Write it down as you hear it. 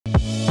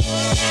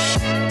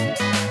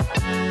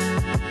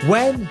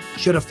When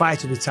should a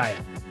fighter retire?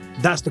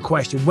 That's the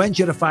question. When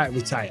should a fighter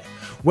retire?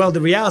 Well,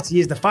 the reality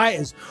is the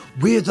fighters,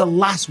 we're the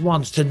last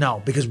ones to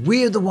know because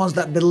we're the ones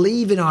that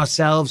believe in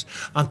ourselves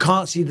and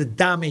can't see the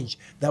damage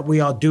that we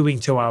are doing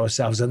to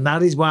ourselves. And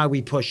that is why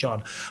we push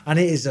on. And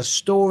it is a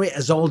story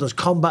as old as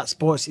combat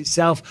sports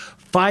itself.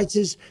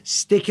 Fighters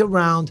stick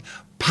around,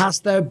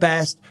 past their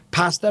best,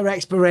 past their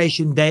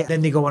expiration date,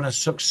 then they go on a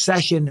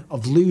succession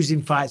of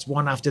losing fights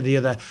one after the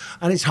other.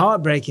 And it's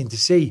heartbreaking to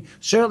see,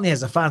 certainly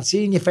as a fan,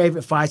 seeing your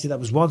favourite fighter that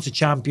was once a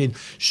champion,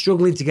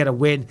 struggling to get a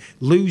win,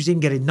 losing,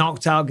 getting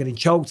knocked out, getting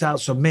choked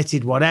out,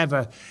 submitted,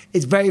 whatever.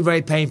 It's very,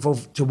 very painful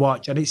to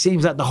watch. And it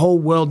seems like the whole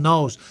world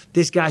knows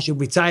this guy should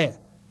retire,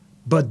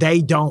 but they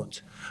don't.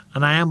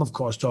 And I am, of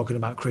course, talking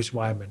about Chris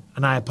Weidman.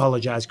 And I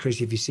apologise,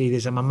 Chris, if you see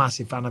this. I'm a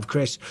massive fan of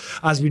Chris.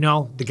 As we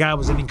know, the guy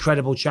was an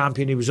incredible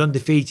champion. He was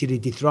undefeated. He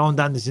dethroned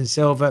Anderson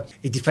Silva.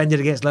 He defended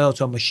against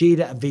Lyoto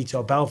Machida and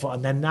Vitor Belfort.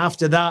 And then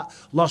after that,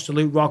 lost to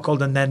Luke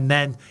Rockhold. And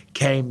then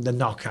came the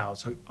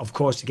knockouts. Of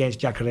course, against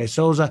Jacare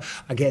Souza,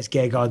 against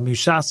Gegard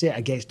Mousasi,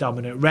 against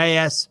Dominic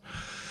Reyes.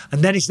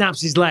 And then he snaps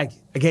his leg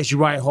against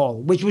Uriah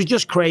Hall, which was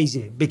just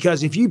crazy.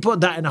 Because if you put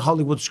that in a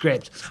Hollywood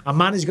script, a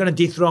man is going to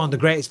dethrone the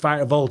greatest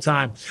fighter of all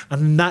time.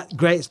 And that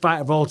greatest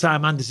fighter of all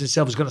time, Anderson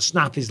Silva, is going to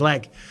snap his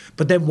leg.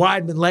 But then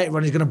Weidman later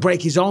on is going to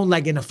break his own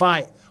leg in a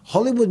fight.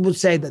 Hollywood would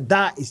say that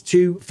that is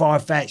too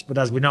far-fetched, but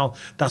as we know,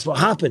 that's what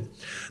happened.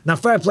 Now,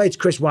 fair play to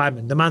Chris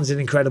Weidman. The man's an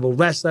incredible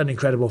wrestler, an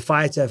incredible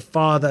fighter,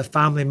 father,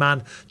 family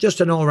man, just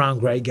an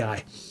all-round great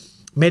guy.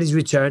 Made his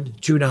return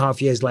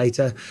 2.5 years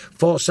later,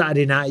 fought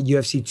Saturday night at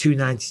UFC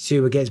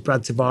 292 against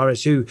Brad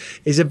Tavares, who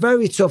is a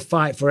very tough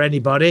fight for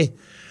anybody.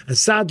 And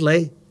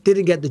sadly,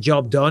 didn't get the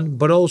job done,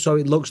 but also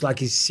it looks like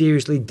he's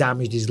seriously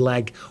damaged his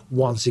leg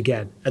once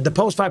again. At the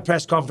post-fight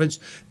press conference,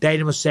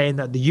 Dana was saying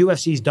that the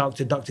UFC's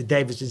doctor, Dr.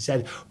 Davidson,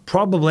 said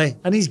probably,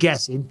 and he's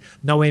guessing,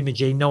 no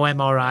imaging, no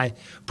MRI,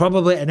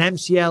 probably an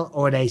MCL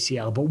or an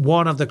ACL, but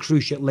one of the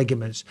cruciate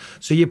ligaments.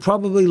 So you're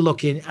probably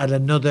looking at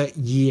another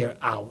year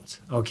out,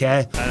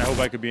 okay? And I hope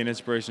I could be an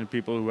inspiration to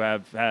people who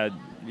have had,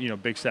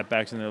 big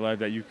setbacks in their life,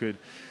 that you could,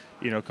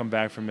 come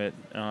back from it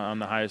on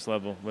the highest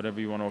level. Whatever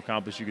you want to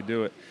accomplish, you could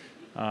do it.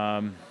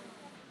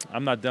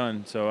 I'm not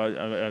done,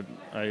 so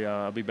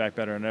I'll be back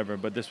better than ever.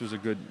 But this was a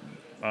good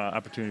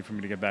opportunity for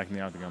me to get back in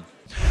the octagon.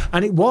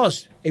 And it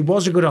was a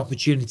good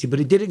opportunity,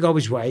 but it didn't go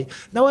his way.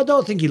 Now, I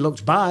don't think he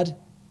looked bad.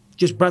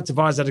 Just Brad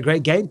Tavares had a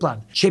great game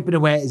plan, chipping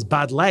away at his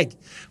bad leg.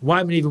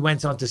 Weidman even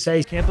went on to say,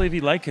 I can't believe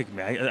he leg kicked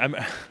me.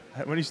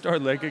 When he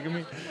started leg kicking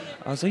me,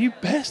 I was like, you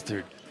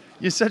bastard.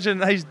 You're such a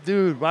nice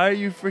dude. Why are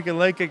you freaking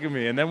leg kicking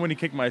me? And then when he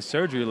kicked my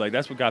surgery leg,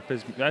 that's what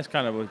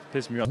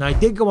pissed me off. Now, he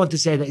did go on to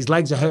say that his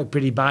legs are hurt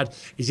pretty bad.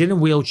 He's in a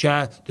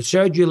wheelchair. The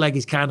surgery leg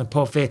is kind of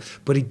puffy,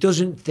 but he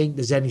doesn't think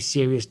there's any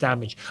serious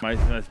damage.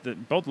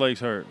 Both legs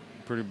hurt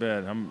pretty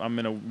bad. I'm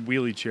in a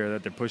wheelie chair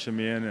that they're pushing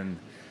me in and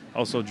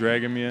also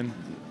dragging me in.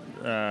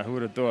 Who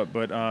would have thought?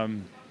 But,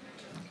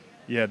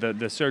 yeah,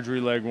 the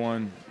surgery leg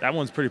one, that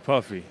one's pretty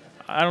puffy.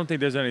 I don't think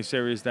there's any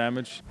serious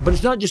damage. But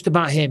it's not just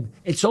about him.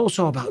 It's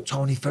also about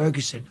Tony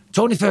Ferguson.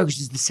 Tony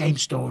Ferguson is the same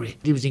story.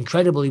 He was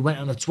incredible. He went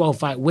on a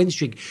 12-fight win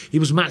streak. He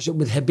was matched up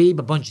with Khabib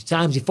a bunch of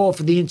times. He fought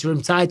for the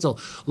interim title,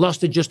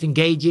 lost to Justin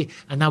Gaethje,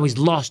 and now he's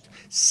lost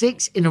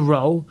 6 in a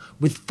row,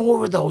 with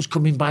 4 of those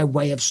coming by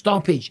way of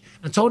stoppage.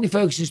 And Tony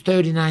Ferguson's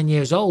 39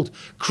 years old.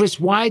 Chris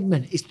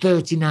Weidman is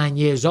 39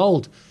 years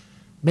old.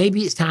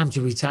 Maybe it's time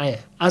to retire.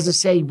 As I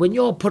say, when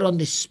you're put on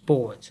this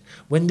sport,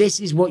 when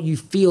this is what you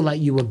feel like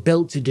you were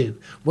built to do,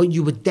 what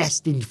you were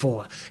destined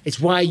for, it's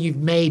why you've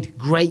made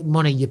great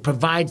money, you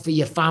provide for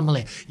your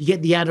family, you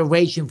get the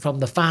adoration from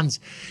the fans,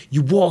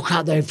 you walk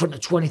out there in front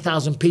of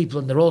 20,000 people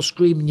and they're all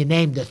screaming your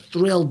name, the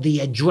thrill, the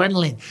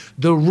adrenaline,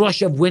 the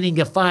rush of winning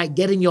a fight,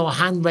 getting your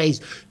hand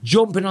raised,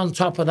 jumping on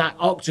top of that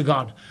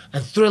octagon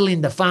and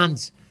thrilling the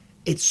fans.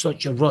 It's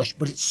such a rush,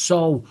 but it's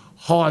so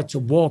hard to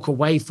walk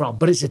away from.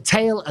 But it's a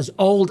tale as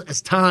old as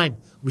time.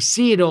 We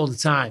see it all the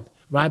time,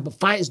 right? But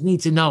fighters need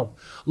to know,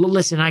 look,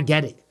 listen, I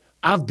get it.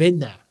 I've been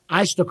there.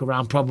 I stuck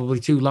around probably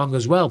too long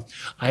as well.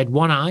 I had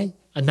one eye,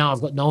 and now I've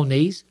got no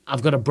knees.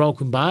 I've got a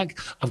broken back.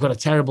 I've got a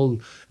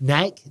terrible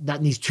neck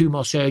that needs 2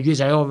 more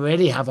surgeries. I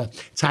already have a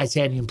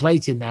titanium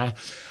plate in there.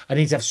 I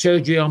need to have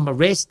surgery on my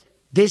wrist.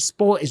 This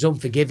sport is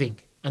unforgiving.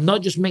 And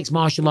not just mixed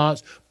martial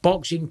arts,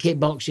 boxing,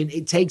 kickboxing,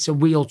 it takes a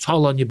real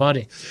toll on your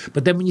body.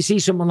 But then when you see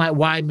someone like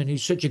Weidman,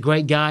 who's such a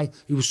great guy,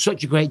 who was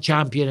such a great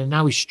champion, and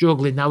now he's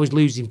struggling, now he's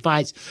losing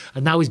fights,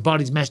 and now his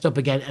body's messed up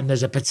again, and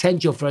there's a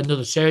potential for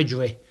another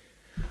surgery,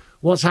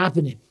 what's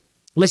happening?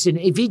 Listen,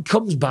 if he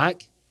comes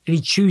back and he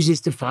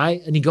chooses to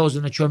fight and he goes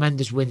on a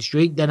tremendous win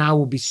streak, then I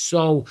will be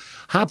so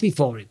happy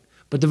for him.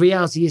 But the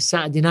reality is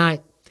Saturday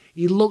night,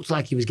 he looked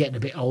like he was getting a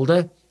bit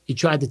older. He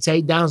tried the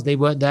takedowns. They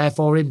weren't there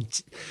for him.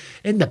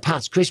 In the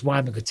past, Chris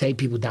Weidman could take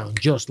people down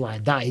just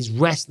like that. His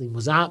wrestling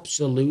was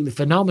absolutely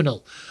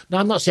phenomenal. Now,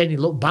 I'm not saying he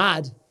looked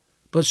bad,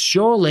 but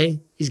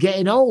surely he's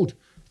getting old.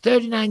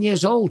 39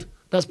 years old.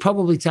 that's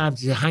probably time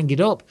to hang it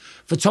up.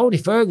 For Tony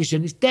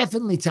Ferguson, it's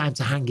definitely time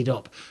to hang it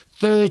up.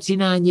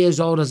 39 years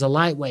old as a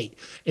lightweight.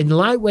 In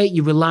lightweight,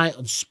 you rely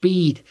on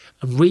speed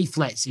and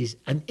reflexes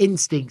and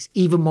instincts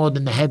even more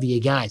than the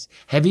heavier guys.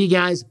 Heavier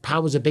guys,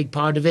 power's a big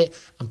part of it,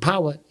 and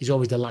power is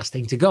always the last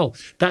thing to go.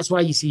 That's why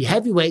you see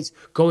heavyweights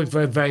going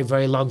for a very,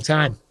 very long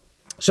time.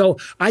 So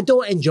I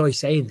don't enjoy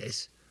saying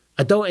this.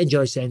 But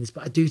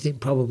I do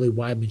think probably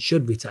Weidman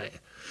should retire.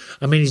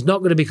 I mean, he's not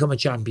going to become a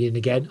champion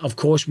again. Of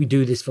course, we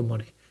do this for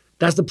money.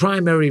 That's the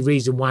primary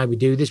reason why we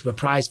do this. We're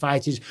prize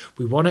fighters.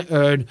 We want to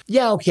earn,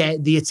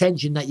 the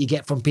attention that you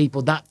get from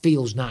people, that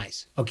feels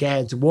nice,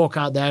 okay? And to walk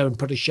out there and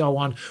put a show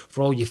on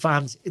for all your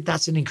fans,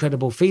 that's an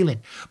incredible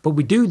feeling. But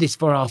we do this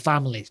for our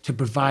families, to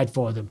provide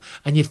for them.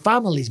 And your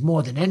families,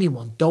 more than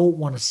anyone, don't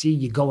want to see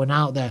you going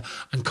out there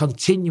and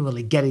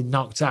continually getting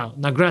knocked out.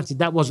 Now, granted,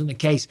 that wasn't the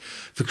case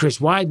for Chris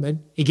Weidman.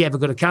 He gave a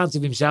good account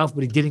of himself,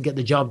 but he didn't get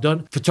the job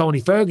done. For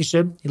Tony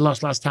Ferguson, he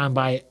lost last time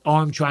by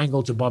arm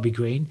triangle to Bobby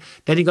Green.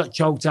 Then he got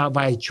choked out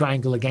by a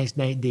triangle against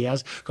Nate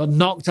Diaz, got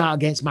knocked out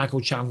against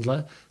Michael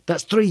Chandler.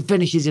 That's 3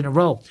 finishes in a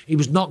row. He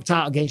was knocked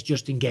out against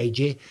Justin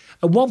Gaethje.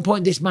 At one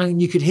point, this man,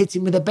 you could hit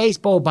him with a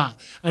baseball bat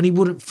and he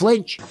wouldn't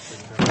flinch.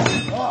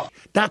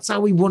 That's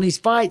how he won his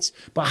fights.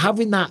 But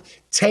having that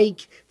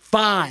take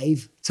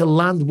 5 to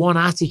land 1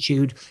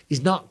 attitude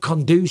is not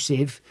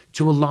conducive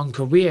to a long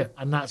career.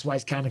 And that's why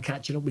it's kind of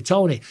catching up with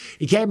Tony.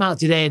 He came out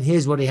today and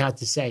here's what he had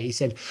to say. He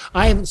said,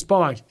 I haven't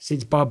sparred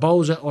since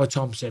Barboza or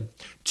Thompson.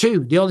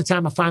 2, the only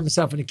time I find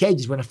myself in a cage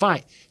is when I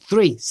fight.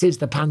 3, since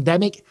the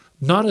pandemic,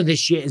 none of this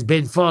shit has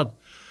been fun.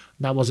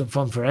 That wasn't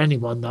fun for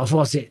anyone though,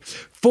 was it?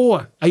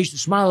 4, I used to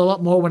smile a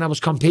lot more when I was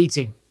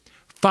competing.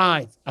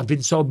 5, I've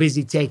been so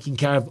busy taking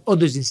care of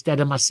others instead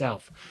of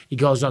myself. He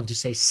goes on to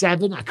say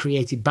 7, I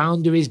created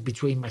boundaries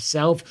between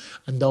myself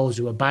and those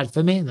who are bad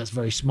for me. That's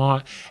very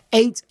smart.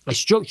 8, I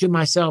structured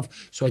myself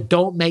so I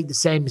don't make the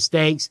same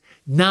mistakes.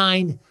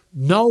 9,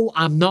 no,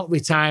 I'm not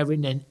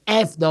retiring, and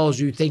F those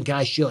who think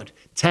I should.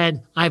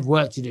 10, I have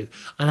work to do.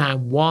 And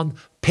I'm one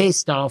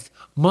pissed off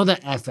mother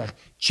effer,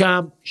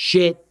 champ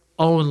shit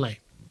only.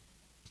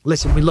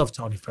 Listen, we love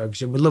Tony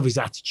Ferguson. We love his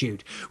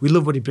attitude. We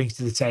love what he brings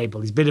to the table.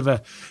 He's a bit of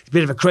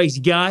a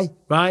crazy guy,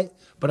 right?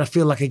 But I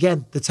feel like,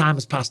 again, the time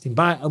has passed him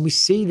by, and we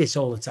see this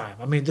all the time.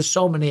 I mean, there's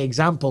so many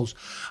examples.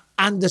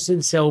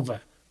 Anderson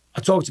Silva,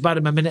 I talked about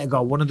him a minute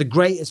ago, one of the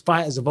greatest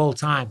fighters of all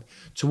time.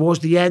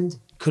 Towards the end,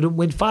 couldn't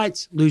win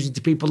fights, losing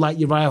to people like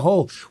Uriah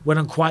Hall, went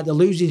on quite the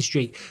losing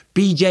streak.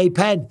 BJ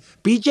Penn.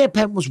 BJ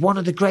Penn was one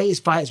of the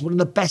greatest fighters, one of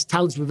the best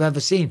talents we've ever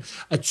seen,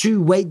 a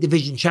 2-weight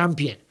division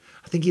champion.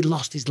 I think he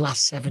lost his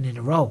last 7 in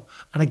a row.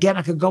 And again,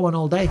 I could go on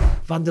all day.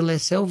 Wanderlei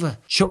Silva,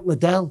 Chuck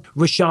Liddell,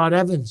 Rashad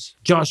Evans,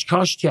 Josh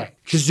Koscheck,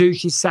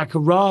 Kazushi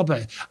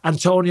Sakuraba,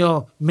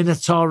 Antonio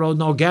Minotauro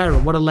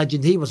Nogueira. What a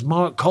legend he was.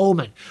 Mark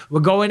Coleman.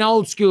 We're going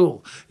old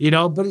school,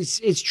 but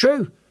it's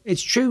true.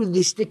 It's true, and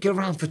they stick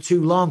around for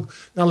too long.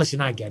 Now,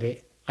 listen, I get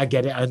it. I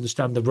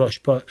understand the rush,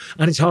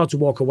 and it's hard to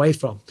walk away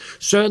from.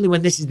 Certainly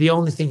when this is the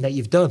only thing that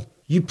you've done.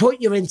 You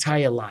put your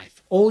entire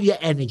life, all your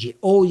energy,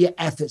 all your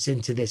efforts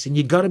into this, and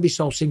you've got to be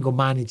so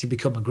single-minded to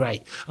become a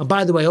great. And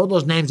by the way, all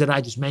those names that I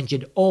just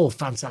mentioned, all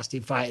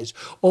fantastic fighters,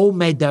 all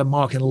made their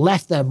mark and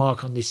left their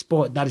mark on this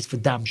sport. That is for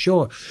damn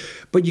sure.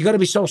 But you've got to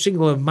be so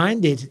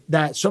single-minded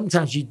that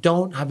sometimes you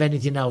don't have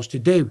anything else to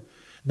do.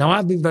 Now,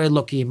 I've been very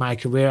lucky in my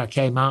career. I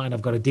came out and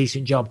I've got a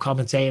decent job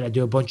commentating. I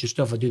do a bunch of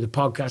stuff. I do the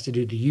podcast. I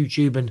do the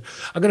YouTube. And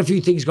I've got a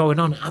few things going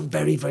on. I'm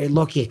very, very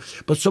lucky.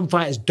 But some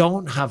fighters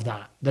don't have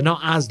that. They're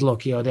not as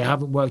lucky, or they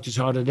haven't worked as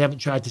hard, or they haven't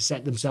tried to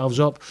set themselves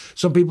up.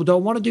 Some people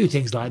don't want to do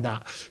things like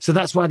that. So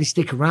that's why they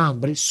stick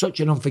around. But it's such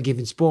an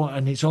unforgiving sport,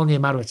 and it's only a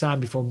matter of time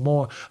before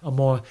more and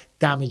more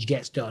damage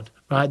gets done.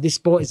 Right? This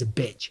sport is a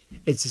bitch.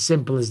 It's as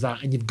simple as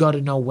that. And you've got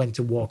to know when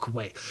to walk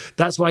away.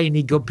 That's why you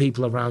need good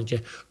people around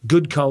you,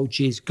 good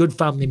coaches, good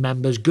family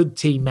members, good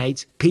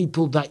teammates,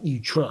 people that you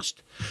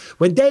trust.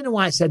 When Dana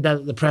White said that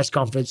at the press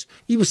conference,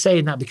 he was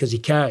saying that because he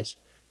cares.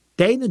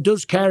 Dana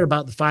does care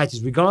about the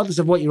fighters, regardless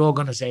of what you're all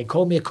going to say.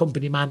 Call me a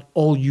company man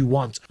all you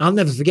want. I'll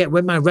never forget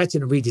when my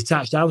retina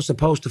redetached, I was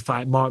supposed to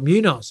fight Mark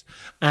Munoz,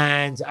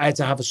 and I had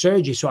to have a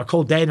surgery. So I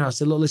called Dana. I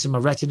said, look, listen, my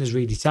retina's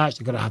redetached.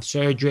 I've got to have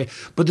surgery,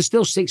 but there's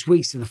still 6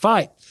 weeks to the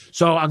fight.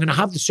 So I'm going to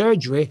have the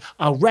surgery.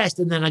 I'll rest,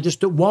 and then I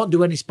just won't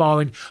do any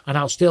sparring, and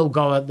I'll still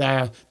go out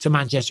there to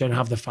Manchester and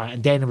have the fight.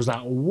 And Dana was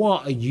like,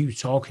 what are you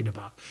talking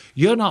about?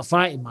 You're not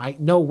fighting, Mike.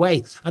 No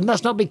way. And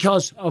that's not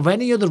because of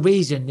any other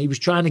reason. He was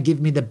trying to give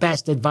me the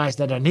best advice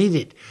that I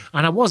needed.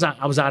 And I was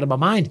out of my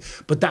mind.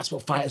 But that's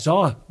what fighters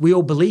are. We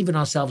all believe in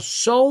ourselves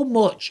so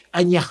much,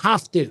 and you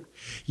have to.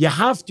 You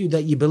have to,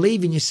 that you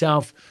believe in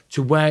yourself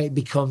to where it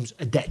becomes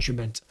a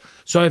detriment.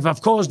 So if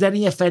I've caused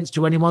any offense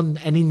to anyone,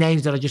 any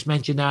names that I just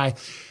mentioned, I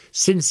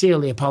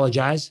sincerely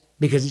apologize,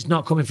 because it's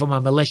not coming from a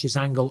malicious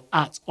angle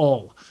at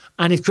all.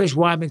 And if Chris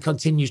Weidman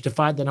continues to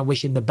fight, then I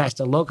wish him the best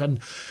of luck,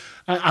 and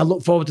I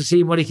look forward to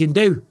seeing what he can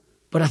do.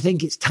 But I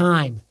think it's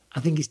time. I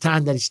think it's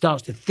time that he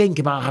starts to think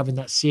about having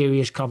that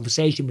serious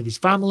conversation with his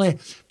family.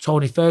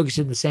 Tony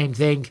Ferguson, the same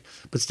thing.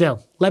 But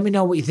still, let me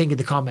know what you think in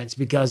the comments,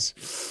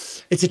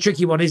 because It's a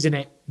tricky one, isn't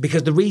it?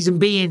 Because the reason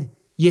being,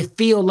 you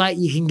feel like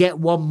you can get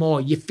one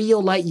more. You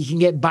feel like you can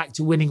get back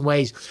to winning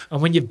ways.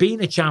 And when you've been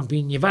a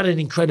champion, you've had an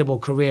incredible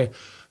career,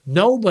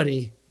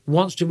 nobody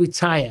wants to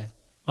retire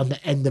on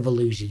the end of a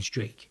losing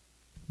streak.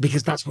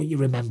 Because that's what you're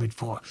remembered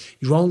for.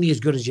 You're only as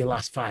good as your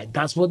last fight.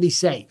 That's what they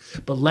say.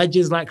 But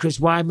legends like Chris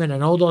Weidman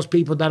and all those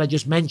people that I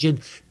just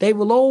mentioned, they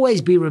will always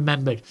be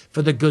remembered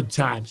for the good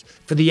times,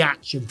 for the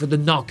action, for the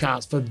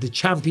knockouts, for the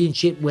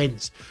championship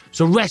wins.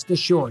 So rest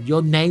assured,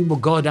 your name will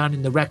go down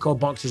in the record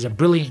books as a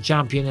brilliant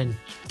champion and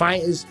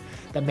fighters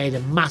that made a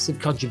massive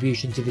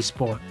contribution to this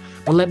sport.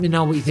 Well, let me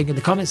know what you think in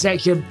the comment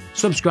section.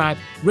 Subscribe,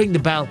 ring the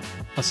bell.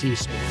 I'll see you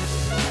soon.